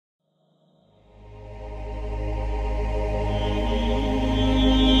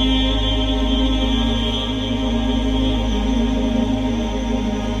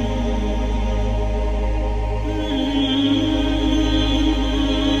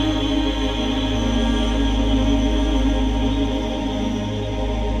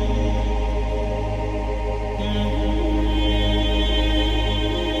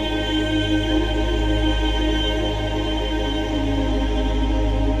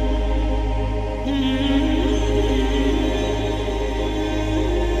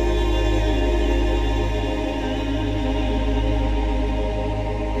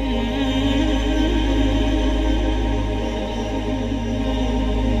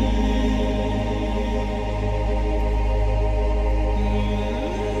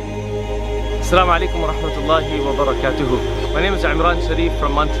Assalamu alaikum wa rahmatullahi wa barakatuhu. My name is Imran Shariff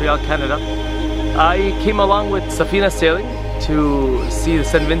from Montreal, Canada. I came along with Safinah Sailing to see the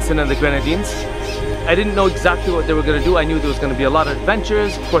Saint Vincent and the Grenadines. I didn't know exactly what they were going to do. I knew there was going to be a lot of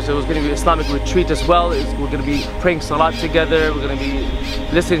adventures. Of course, there was going to be an Islamic retreat as well. We're going to be praying salat together. We're going to be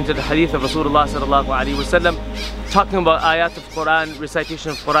listening to the hadith of Rasulullah sallallahu alaihi wasallam, talking about ayat of Quran,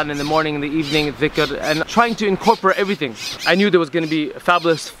 recitation of Quran in the morning, in the evening, dhikr, and trying to incorporate everything. I knew there was going to be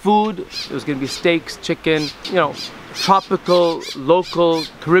fabulous food. There was going to be steaks, chicken, tropical, local,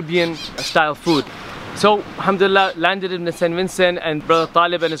 Caribbean style food. So, alhamdulillah, landed in the Saint Vincent, and Brother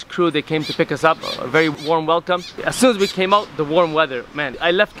Talib and his crew, they came to pick us up. A very warm welcome. As soon as we came out, the warm weather, man.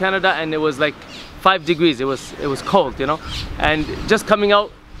 I left Canada and it was like 5 degrees. It was cold, And just coming out,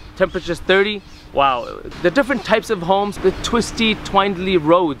 temperature's 30. Wow. The different types of homes, the twisty, twindly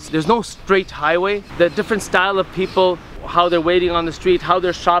roads. There's no straight highway. The different style of people, how they're waiting on the street, how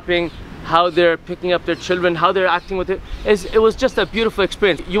they're shopping, how they're picking up their children, how they're acting with it. It was just a beautiful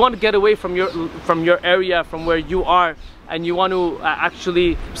experience. You want to get away from your area, from where you are, and you want to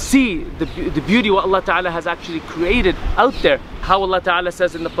actually see the beauty what Allah Ta'ala has actually created out there. How Allah Ta'ala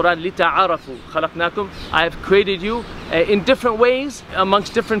says in the Quran, لِتَعَارَفُوا خَلَقْنَاكُمْ, I have created you in different ways,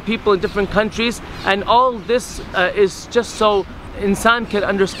 amongst different people in different countries, and all this is just so insan can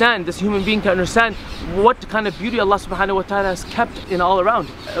understand, this human being can understand what kind of beauty Allah subhanahu wa ta'ala has kept in all around.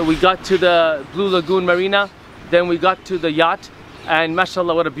 We got to the Blue Lagoon Marina, then we got to the yacht, and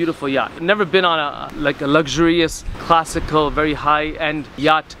mashallah, what a beautiful yacht. Never been on a luxurious, classical, very high-end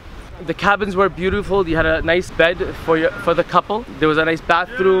yacht. The cabins were beautiful. You had a nice bed for the couple. There was a nice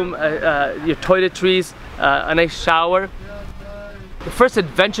bathroom, your toiletries, a nice shower. The first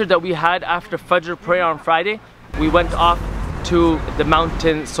adventure that we had after Fajr prayer on Friday, we went off to the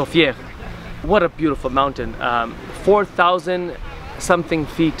mountain Sofier. What a beautiful mountain. 4,000 something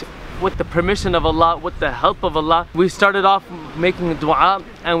feet. With the permission of Allah, with the help of Allah, we started off making dua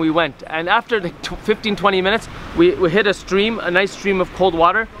and we went. And after 15-20 minutes, we hit a stream, a nice stream of cold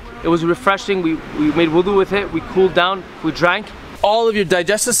water. It was refreshing. We made wudu with it, we cooled down, we drank. All of your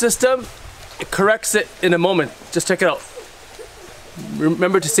digestive system, it corrects it in a moment. Just check it out.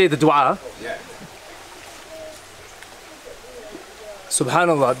 Remember to say the dua. Yeah.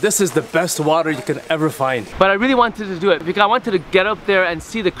 Subhanallah, this is the best water you can ever find. But I really wanted to do it because I wanted to get up there and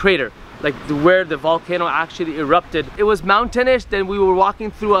see the crater, like where the volcano actually erupted. It was mountainish, then we were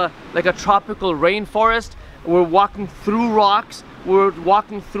walking through a tropical rainforest. We're walking through rocks, we're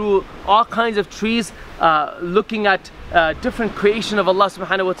walking through all kinds of trees, looking at different creation of Allah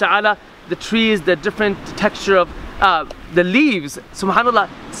subhanahu wa ta'ala, the trees, the different texture of the leaves. Subhanallah,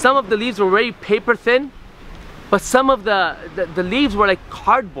 some of the leaves were very paper thin, but some of the leaves were like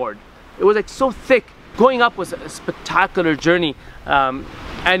cardboard. It was like so thick. Going up was a spectacular journey. And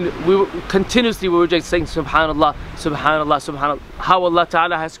we were just saying Subhanallah, Subhanallah, Subhanallah, how Allah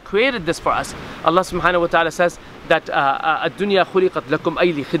Ta'ala has created this for us. Allah Subhanahu wa Ta'ala says that الدنيا خلقت لكم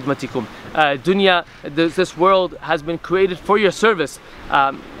أي لخدمتكم. Dunya, this world has been created for your service,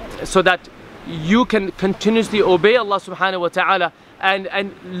 so that you can continuously obey Allah Subhanahu wa Ta'ala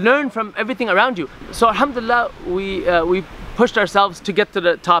and learn from everything around you. So alhamdulillah, we pushed ourselves to get to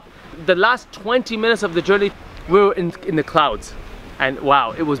the top. The last 20 minutes of the journey, we were in the clouds. And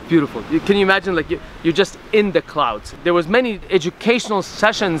wow, it was beautiful. Can you imagine, like you're just in the clouds. There was many educational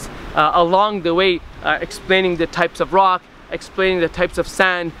sessions along the way, explaining the types of rock, explaining the types of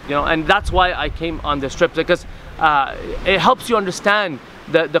sand, and that's why I came on this trip, because it helps you understand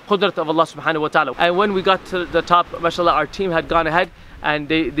the qudrat of Allah subhanahu wa ta'ala. And when we got to the top, mashallah, our team had gone ahead and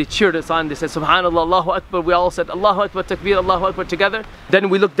they cheered us on. They said Subhanallah, Allahu Akbar. We all said Allahu Akbar, Takbir, Allahu Akbar together. Then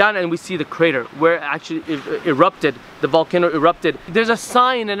we look down and we see the crater where it actually erupted, the volcano erupted. There's a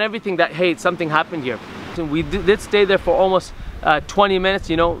sign and everything that, hey, something happened here. So we did stay there for almost 20 minutes,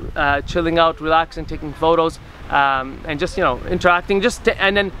 chilling out, relaxing, taking photos, and just, interacting.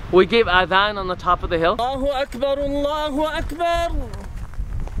 And then we gave adhan on the top of the hill. Allahu Akbar, Allahu Akbar.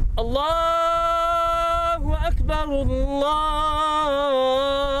 Allahu Akbar, Allahu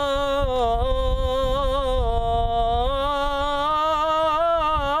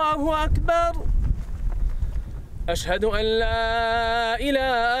Akbar. Ashhadu an la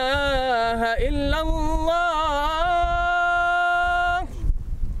ilaha illallah.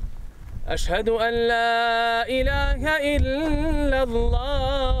 Ashhadu an la ilaha illallah.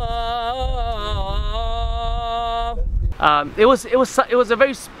 It was a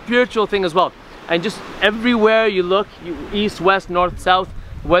very spiritual thing as well, and just everywhere you look, east, west, north, south,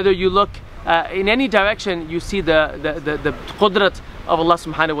 whether you look in any direction, you see the qudrat of Allah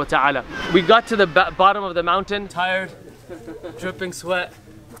subhanahu wa ta'ala. We got to the bottom of the mountain, tired, dripping sweat,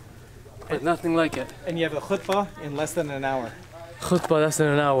 but nothing like it. And you have a khutbah in less than an hour. Khutbah less than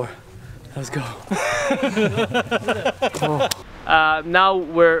an hour. Let's go. Now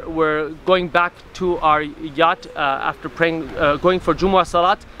we're going back to our yacht after praying, going for Jumu'ah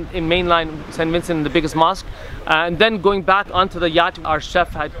Salat in mainline Saint Vincent, the biggest mosque, and then going back onto the yacht. Our chef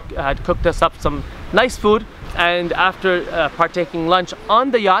had cooked us up some nice food, and after partaking lunch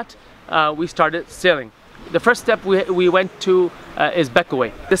on the yacht, we started sailing. The first step we went to is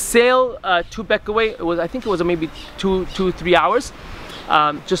Beckaway. The sail to Beckaway was, I think it was maybe 2-3 hours.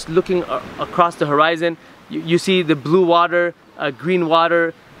 Just looking across the horizon, you see the blue water, green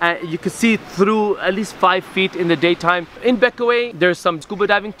water, and you can see through at least 5 feet in the daytime. In Beckaway, there's some scuba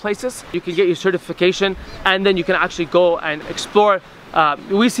diving places. You can get your certification, and then you can actually go and explore.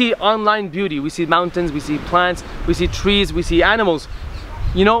 We see online beauty. We see mountains, we see plants, we see trees, we see animals.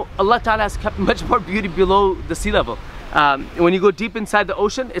 You know, Allah Ta'ala has kept much more beauty below the sea level. When you go deep inside the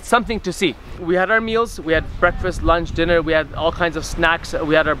ocean, it's something to see. We had our meals, we had breakfast, lunch, dinner, we had all kinds of snacks.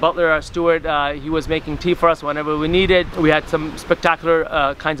 We had our butler, our steward, he was making tea for us whenever we needed. We had some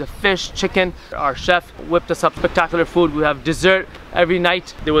spectacular kinds of fish, chicken. Our chef whipped us up spectacular food. We have dessert every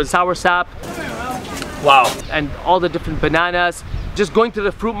night. There was sour sap. Wow. And all the different bananas. Just going to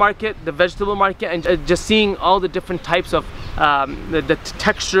the fruit market, the vegetable market, and just seeing all the different types of the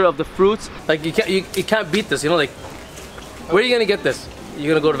texture of the fruits. Like you can't beat this, you know, like where are you gonna get this?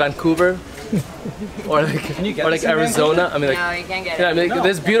 You're gonna go to Vancouver or like Arizona? I mean, like, no, you can't get it. Yeah, I mean, like,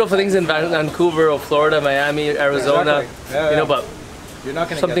 there's beautiful things in Vancouver or Florida, Miami, Arizona. Exactly. Yeah, you know, but you're not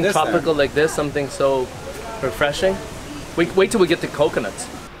gonna something get this tropical like this, something so refreshing. Wait till we get to coconuts.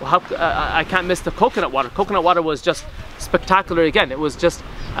 Well, I can't miss the coconut water. Coconut water was just spectacular again. It was just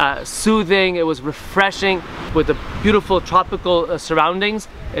soothing, it was refreshing with the beautiful tropical surroundings.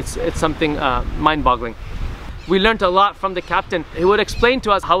 It's something mind-boggling. We learned a lot from the captain. He would explain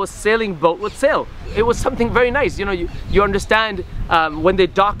to us how a sailing boat would sail. It was something very nice. You know, you understand when they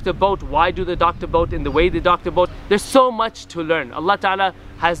dock the boat, why do they dock the boat in the way they dock the boat. There's so much to learn. Allah Ta'ala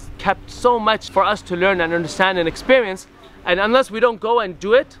has kept so much for us to learn and understand and experience. And unless we don't go and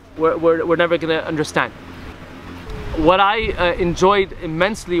do it, we're never gonna understand. What I enjoyed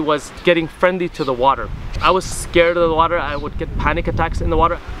immensely was getting friendly to the water. I was scared of the water. I would get panic attacks in the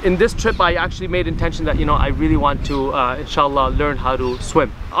water. In this trip, I actually made intention that, you know, I really want to, inshallah, learn how to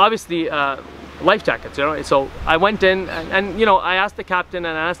swim. Obviously, life jackets, you know. So I went in and you know, I asked the captain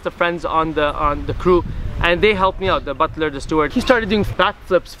and I asked the friends on the crew, and they helped me out. The butler, the steward. He started doing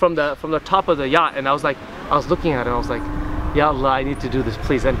backflips from the top of the yacht, and I was looking at it, and I was like, Ya Allah, I need to do this,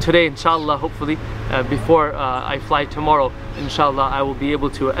 please. And today, inshallah, hopefully, before I fly tomorrow, inshallah, I will be able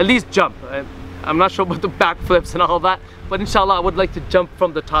to at least jump. I'm not sure about the backflips and all that, but inshallah, I would like to jump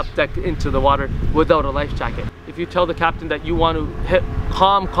from the top deck into the water without a life jacket. If you tell the captain that you want to hit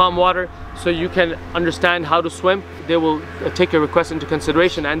calm water so you can understand how to swim, they will take your request into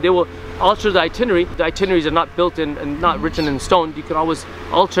consideration, and they will alter the itinerary. The itineraries are not built in and not written in stone. You can always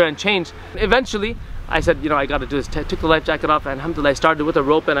alter and change. Eventually, I said, you know, I got to do this. I took the life jacket off, and alhamdulillah, I started with a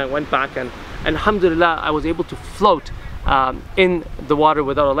rope and I went back, and alhamdulillah, I was able to float in the water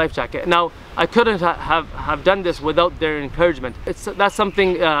without a life jacket. Now, I couldn't have done this without their encouragement. That's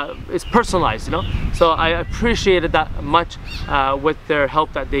something, it's personalized, you know? So I appreciated that much with their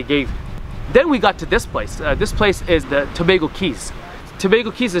help that they gave. Then we got to this place. This place is the Tobago Keys.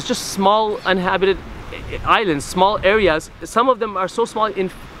 Tobago Keys is just small uninhabited islands, small areas. Some of them are so small,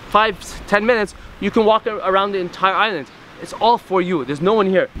 in 5-10 minutes, you can walk around the entire island. It's all for you. There's no one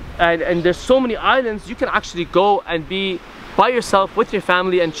here. And there's so many islands, you can actually go and be by yourself with your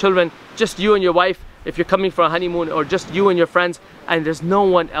family and children, just you and your wife, if you're coming for a honeymoon, or just you and your friends, and there's no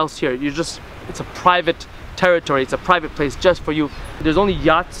one else here. It's a private territory. It's a private place just for you. There's only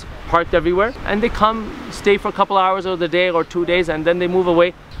yachts parked everywhere, and they come, stay for a couple hours of the day or 2 days, and then they move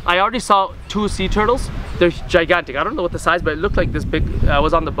away. I already saw 2 sea turtles. They're gigantic. I don't know what the size, but it looked like this big. I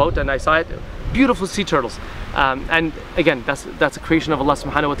was on the boat and I saw it. Beautiful sea turtles. And again, that's a creation of Allah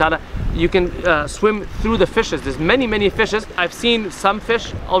subhanahu wa ta'ala. You can swim through the fishes. There's many fishes. I've seen some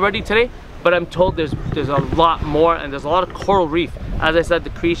fish already today, but I'm told there's a lot more, and there's a lot of coral reef. As I said, the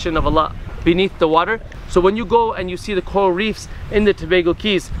creation of Allah beneath the water. So when you go and you see the coral reefs in the Tobago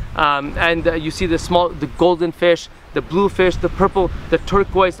Keys, and you see the golden fish, the blue fish, the purple, the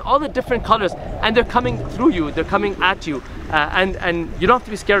turquoise, all the different colors, and they're coming through you, they're coming at you, and you don't have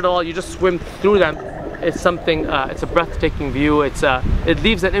to be scared at all. You just swim through them. It's something, it's a breathtaking view. It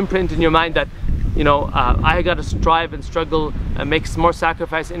leaves an imprint in your mind that, you know, I got to strive and struggle and make more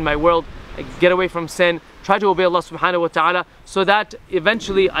sacrifice in my world get away from sin, try to obey Allah subhanahu wa ta'ala, so that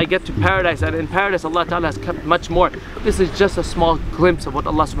eventually I get to paradise, and in paradise Allah ta'ala has kept much more. This is just a small glimpse of what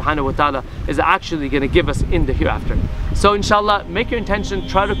Allah subhanahu wa ta'ala is actually going to give us in the hereafter. So inshallah, make your intention,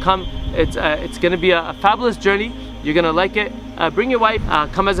 try to come. It's going to be a fabulous journey. You're going to like it. Bring your wife,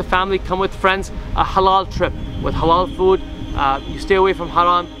 come as a family, come with friends. A halal trip with halal food. You stay away from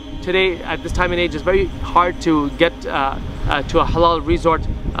haram. Today, at this time and age, it's very hard to get to a halal resort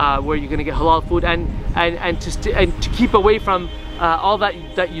where you're going to get halal food, and to keep away from all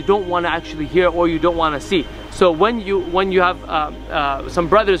that you don't want to actually hear or you don't want to see. So when you have some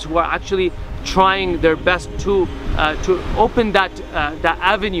brothers who are actually trying their best to open that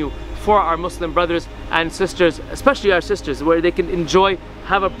avenue for our Muslim brothers and sisters, especially our sisters, where they can enjoy,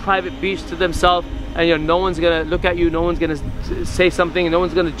 have a private beach to themselves, and no one's gonna look at you, no one's gonna say something, no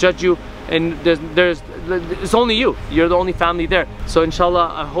one's gonna judge you, and it's only you. You're the only family there. So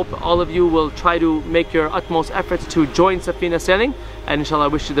inshallah, I hope all of you will try to make your utmost efforts to join Safinah Sailing, and inshallah I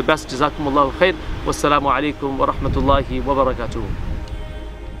wish you the best. Jazakumullahu khair. Wassalamu alaikum wa rahmatullahi wa barakatuh.